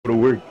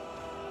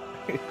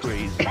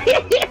crazy.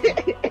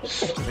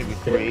 Nigga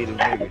creative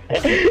nigga.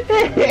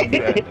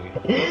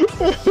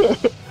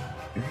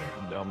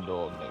 Dumb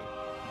dog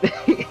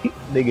nigga.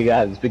 Nigga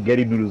got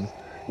spaghetti noodles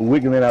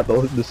wiggling out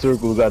the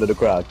circles out of the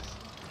Crocs.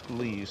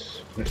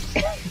 Please.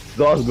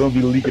 Sauce gonna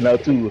be leaking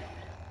out too.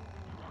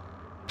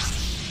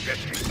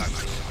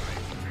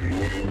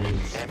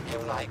 If you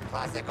like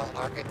classical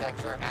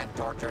architecture and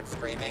tortured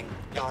screaming,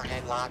 you're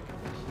in luck.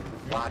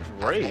 Watch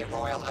Great. a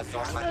royal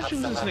assortment of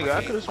Shoot this nigga.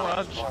 I could've sworn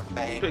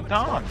I picked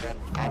on.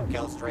 And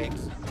kill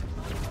streaks.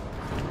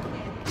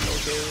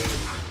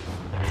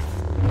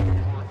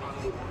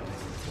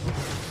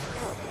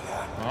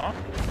 Huh?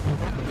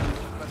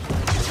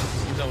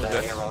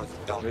 The heroes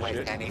don't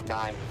waste any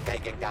time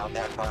taking down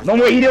their first. No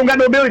more, he don't got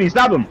no ability,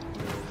 stop him!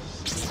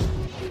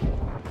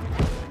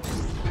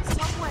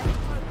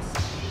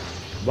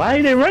 Why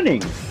are they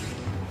running?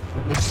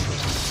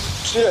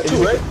 Shit,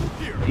 too, right?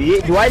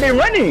 Yeah, why are they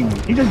running?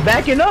 He's just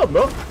backing up,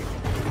 bro.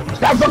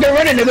 Stop fucking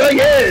running, nigga,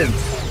 again!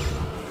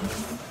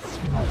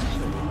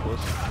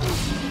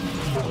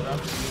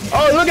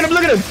 Oh, look at him,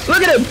 look at him,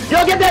 look at him!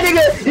 Yo, get that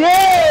nigga! Yeah!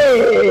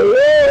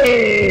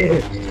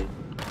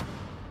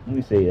 Let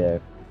me say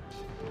that.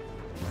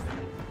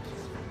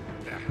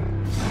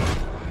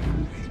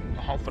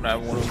 Hoping I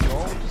want to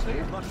go to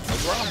sleep.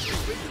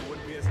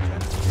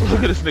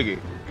 Look at this nigga.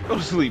 Go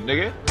to sleep,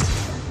 nigga.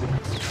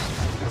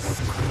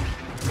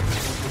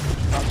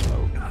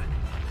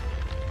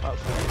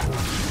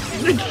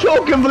 You're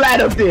choking Vlad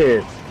up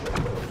there!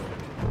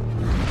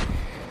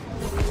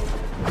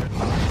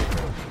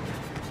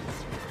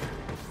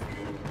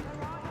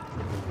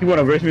 You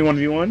wanna verse me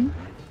 1v1?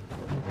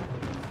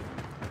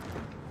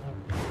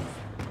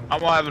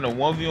 I'm having a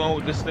 1v1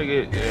 with this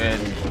nigga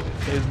and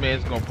his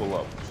man's gonna pull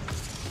up.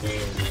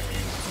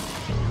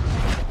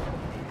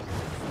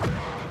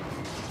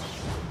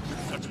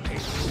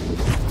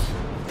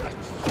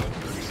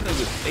 This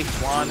nigga stay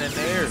flying in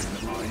there.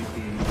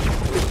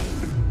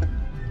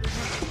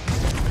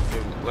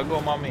 Let go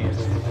of my man.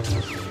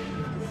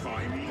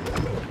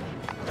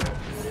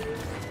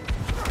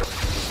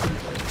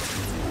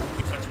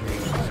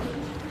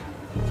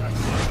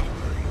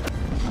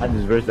 I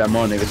just versed that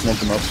more nigga,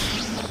 smoked him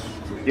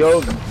up.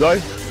 Yo, go.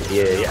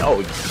 Yeah,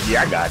 oh,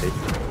 yeah, I got it.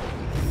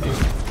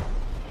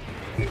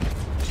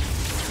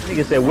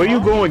 Nigga said, where you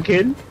going,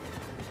 kid?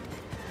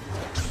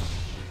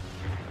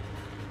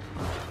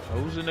 Oh,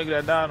 who's the nigga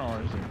that died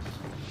on?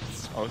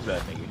 Oh, it's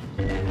that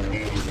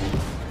nigga.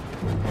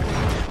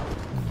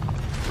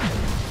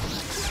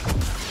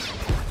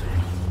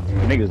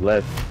 Niggas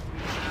left.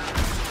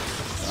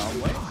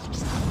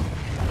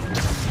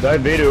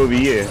 Darth Vader over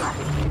here.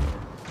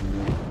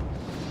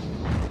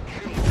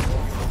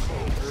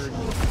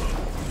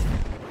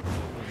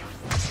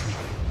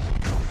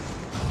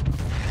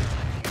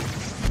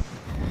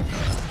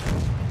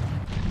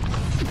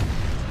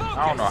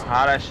 I don't know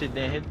how that shit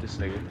didn't hit this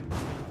nigga.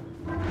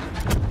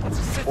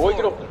 Boy,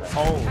 get up.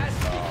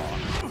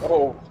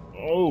 Oh,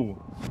 Oh.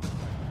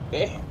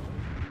 Damn.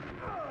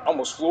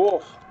 Almost flew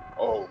off.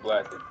 Oh,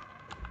 blasted.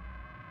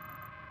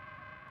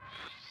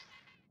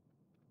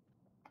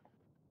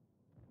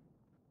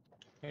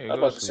 hey, I was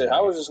about to say,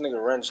 how is this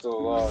nigga Ren still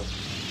alive?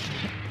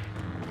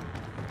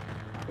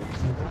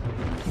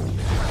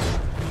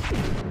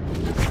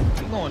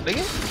 You going,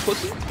 nigga?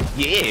 Pussy?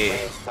 Yeah.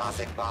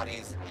 Tossing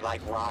bodies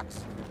like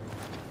rocks.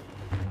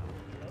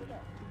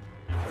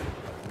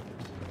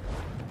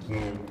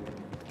 Your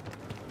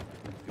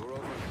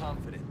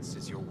overconfidence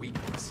is your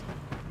weakness.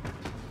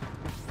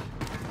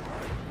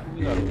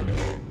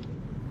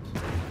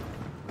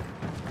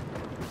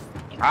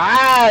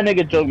 Ah,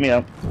 nigga choked me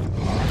up.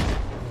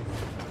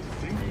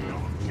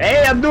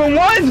 Hey, I'm doing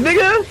ones,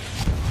 nigga.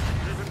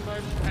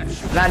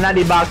 Not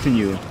boxing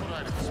you.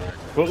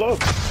 Pull up.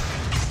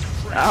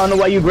 I don't know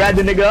why you grabbed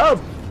the nigga up.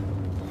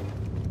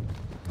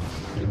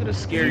 Look at the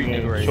scary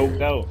nigga right choked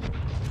here. out.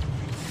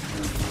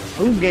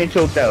 Who's getting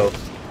choked out?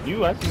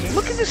 You, I seen it.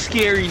 Look at the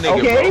scary nigga,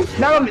 Okay,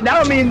 bro. now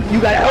I mean you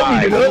gotta help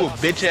me, You nigga. a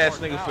bitch ass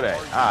nigga for that.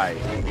 Alright.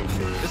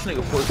 This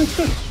nigga pussy.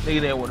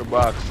 Nigga didn't want to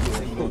box.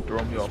 You gonna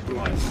throw me off the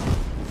line.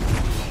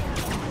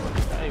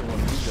 I ain't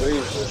want to do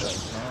that.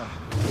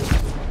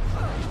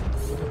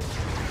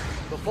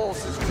 The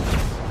Force is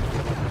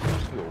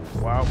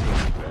Wow,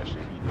 that shit he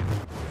did.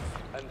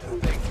 and to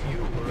think you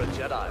were a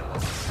Jedi.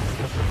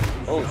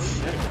 Oh,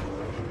 shit.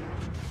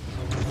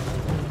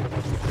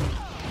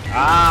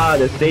 Ah,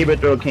 the saber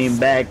throw came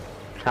back.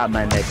 Top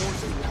my neck.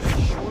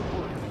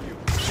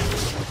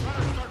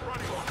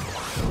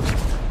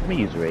 Let me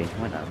use Ray.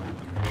 Why not? I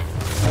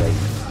like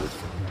this.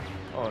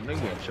 Oh,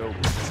 nigga ain't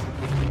choking.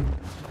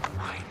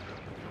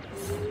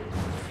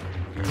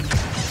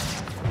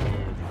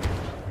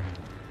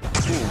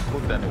 Ooh,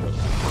 fuck that nigga.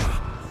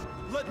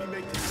 Let me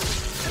make this.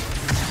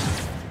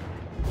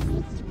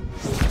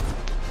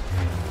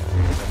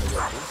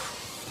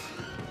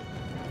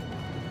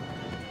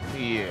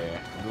 Yeah,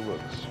 good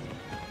looks.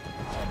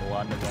 I don't know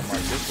why nigga on my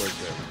dick like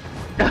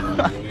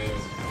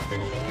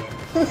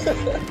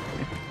that.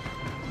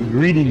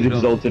 Greetings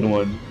exalted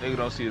one. Nigga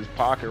don't see his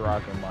pocket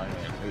rock in my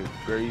hand. It's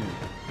crazy.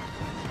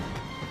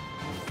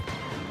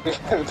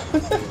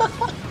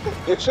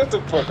 Yeah, shut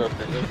the fuck up,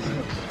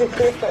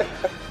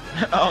 nigga.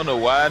 I don't know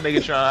why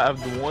nigga trying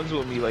to have the ones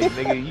with me. Like,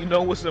 nigga, you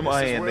know what's in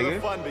my hand, Where the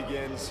nigga. fun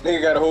begins.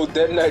 Nigga got a whole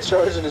detonite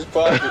charge in his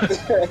pocket.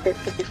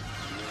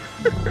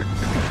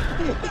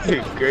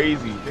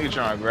 Crazy. Nigga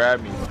trying to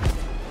grab me.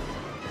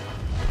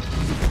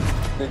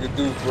 Nigga,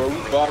 dude, bro, we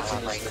boxing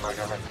this Great nigga.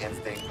 murderous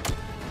instinct.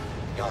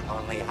 You're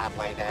only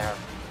halfway there.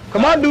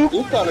 Come on, Duke.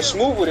 You kinda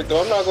smooth with it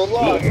though, I'm not gonna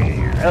lie.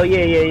 Oh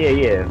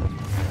yeah.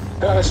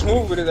 Kinda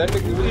smooth with it, that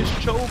nigga really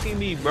Nigga's choking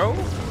me, bro.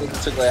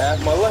 nigga took like half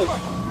my life.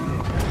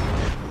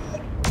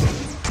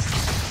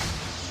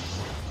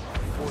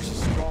 Force is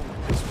strong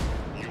with this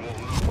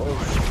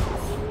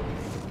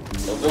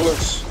one. No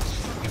villains.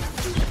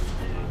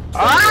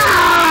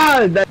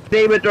 Ah! That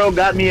saber throw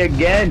got me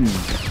again.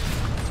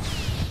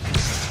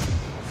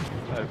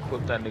 Gotta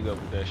clip that nigga up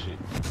with that shit.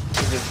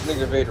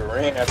 Nigga Vader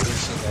ran after he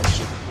seen that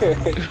shit.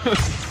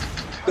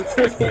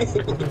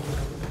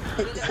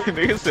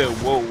 Nigga said,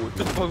 whoa, what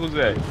the fuck was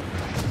that?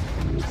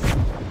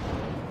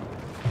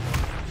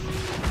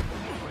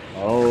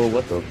 Oh,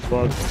 what the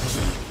fuck?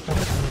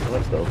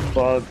 What the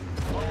fuck?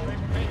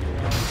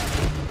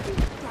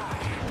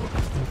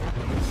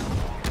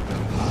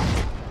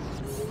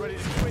 Ready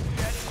to quit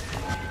yet?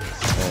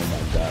 Oh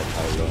my god,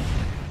 Kylo.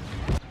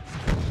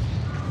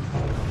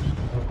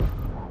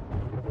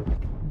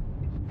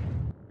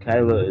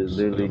 Kylo is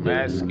literally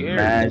Mad just scary. Hit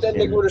that nigga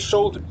smashing. with a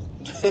shoulder.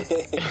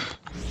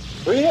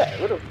 Where he at?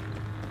 Where the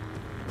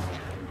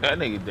That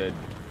nigga dead.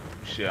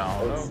 Shit,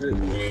 I don't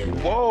know. shit.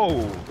 Whoa!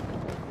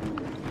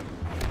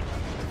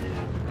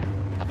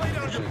 Lay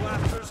down your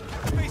blasters.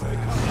 Face the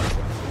cover.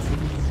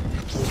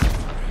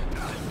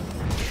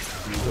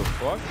 What the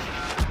fuck?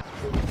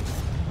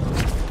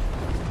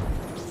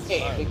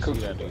 Damn, they See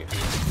cooked that that nigga.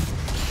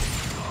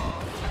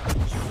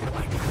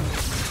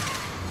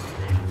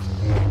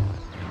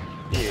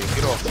 Yeah,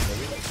 get off that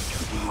nigga.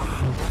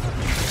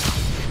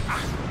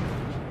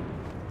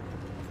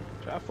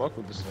 Try to fuck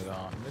with this nigga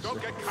on. This Don't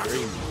is get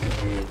crazy.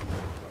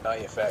 Nah,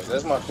 yeah, facts.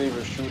 That's my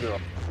favorite shooter.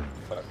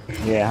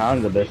 Yeah,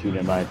 Han's the best shooter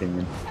in my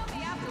opinion.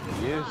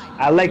 He is.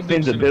 I like Who did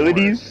Finn's shit in the morning?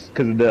 abilities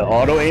because of the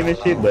auto aim and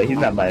shit, but he's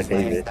not my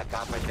favorite. The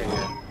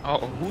competition. Oh,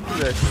 who did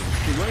that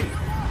shit? Too late.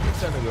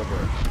 What's that nigga,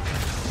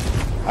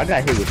 bro? I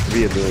got hit with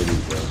 3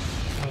 abilities, bro.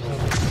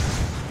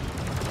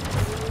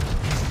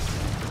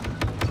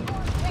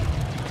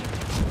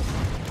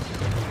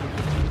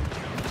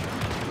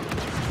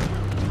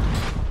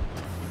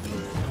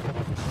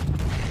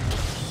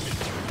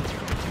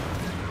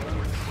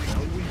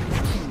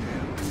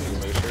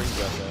 Nigga, make sure you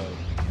got that.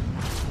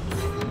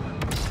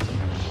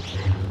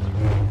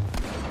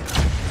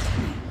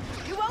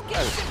 You won't I get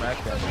gotta smack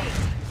that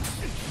nigga.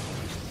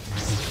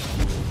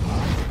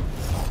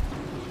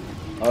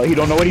 Oh, he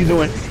don't know what he's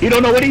doing. He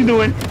don't know what he's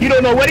doing. He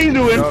don't know what he's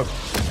doing. Yup.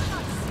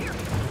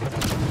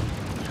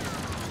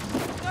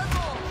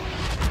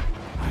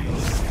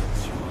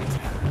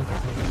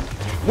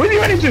 Where's he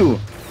running to?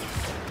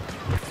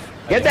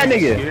 Get that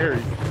nigga. Scary.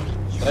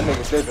 That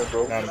nigga different,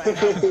 bro.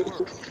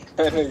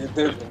 That nigga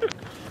different.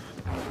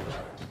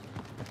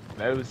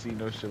 Never seen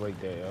no shit like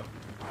that, yo.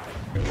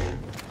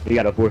 We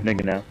got a 4th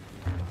nigga now.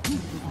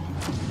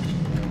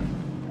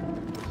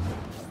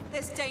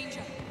 There's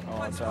danger.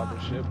 On top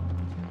of ship.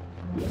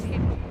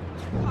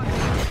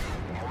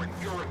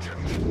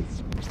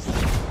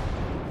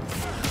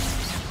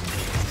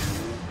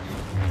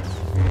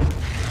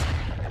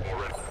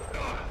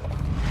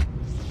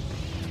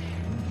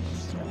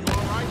 You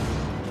alright?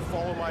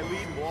 Follow my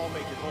lead and we'll all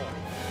make it home.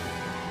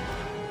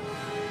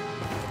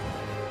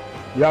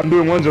 Yeah, I'm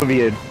doing ones over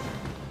here.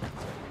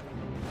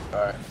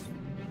 Alright.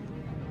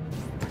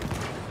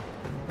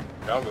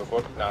 I don't give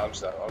a fuck. Nah, I'm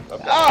sorry. I'm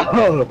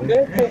Oh!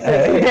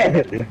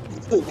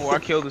 Oh, I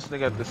killed this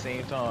nigga at the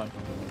same time.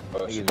 Oh,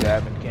 Nigga shit.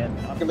 jabbing Ken.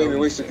 You can make me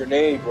waste a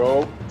grenade,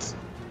 bro.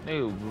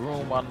 Nigga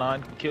ruined my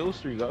 9 kill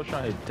streak. I was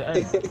trying to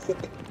hit 10.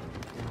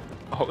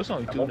 Oh, it's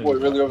only 2 My boy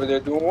niggas. really over there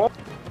doing what?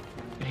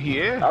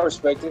 Yeah. I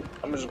respect it.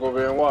 I'm just gonna go over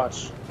there and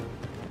watch.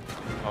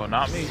 Oh,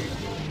 not me.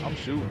 I'm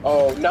shooting.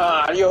 Oh,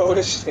 nah, yo,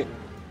 this shit.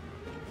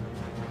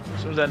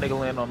 As soon as that nigga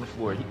land on the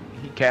floor, he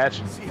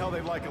catching See how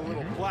they like a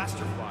little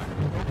blaster fire.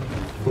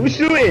 Who's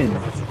shooting?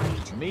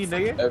 me,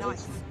 nigga.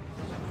 Evans.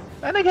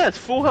 That nigga has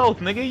full health,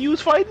 nigga. You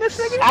was fighting this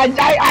nigga?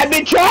 I've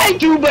been trying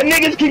to, but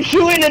niggas keep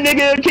shooting the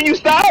nigga. Can you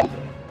stop?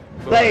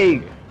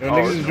 Like, Oh,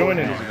 niggas is it's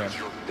joining cool. us.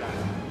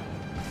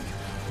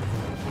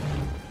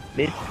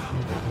 Bitch.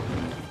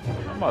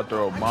 I'm about to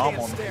throw a bomb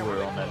on the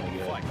floor on that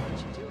nigga.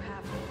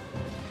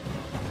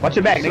 Watch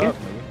your back, What's nigga. up,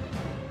 nigga?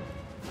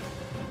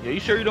 Yeah, you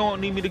sure you don't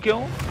need me to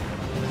kill him?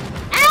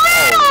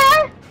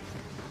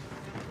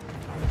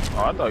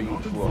 Oh, I thought you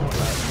flew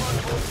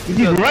off. He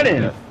keeps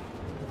running.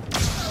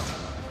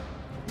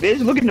 Bitch,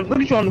 look at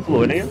you on the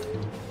floor, nigga.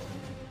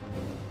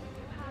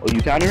 Oh, you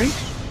countering?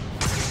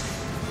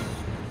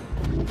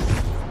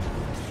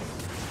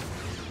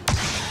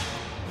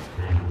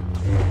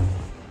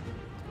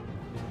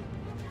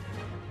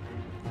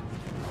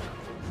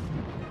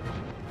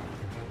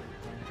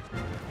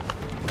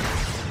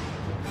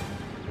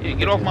 Yeah,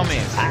 get off my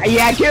man.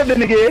 Yeah, I killed the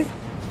nigga.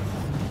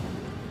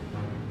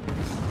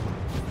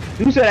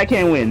 Who said I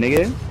can't win,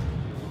 nigga?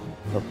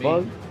 The Me.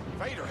 fuck?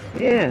 Vader.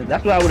 Yeah,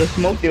 that's why I would have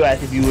smoked your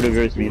ass if you would have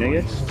versed me,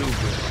 nigga. Stupid.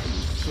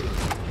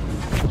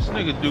 This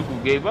nigga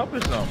Dooku gave up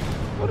or something.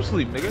 Go to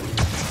sleep, nigga.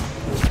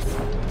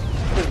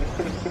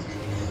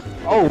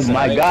 Oh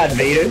my god,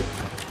 Vader.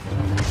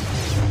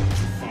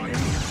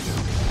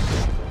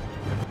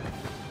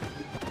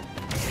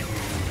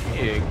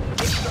 Yeah. Get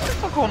the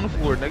fuck on the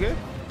floor, nigga.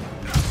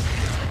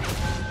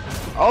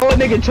 Oh,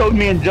 nigga choked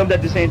me and jumped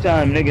at the same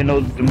time. Nigga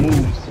knows the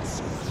moves.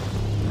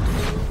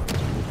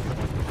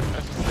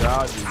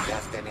 God,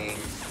 Destiny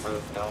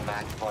proved no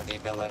match for the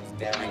villains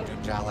daring to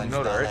challenge You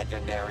know the that, right?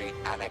 legendary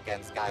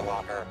Anakin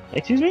Skywalker.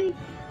 Excuse me?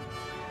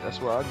 that's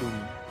what I do.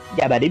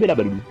 Yeah, but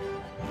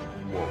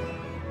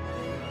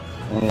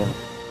Whoa.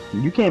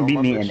 you can't Oh, beat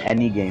my me bitch. in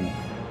any game.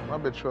 My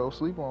bitch fell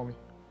asleep on me.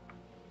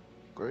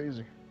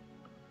 Crazy.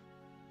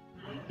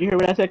 You hear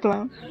what I said,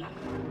 clown?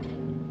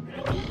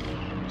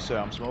 You said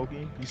I'm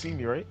smoking. You see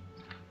me, right?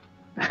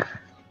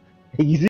 You see?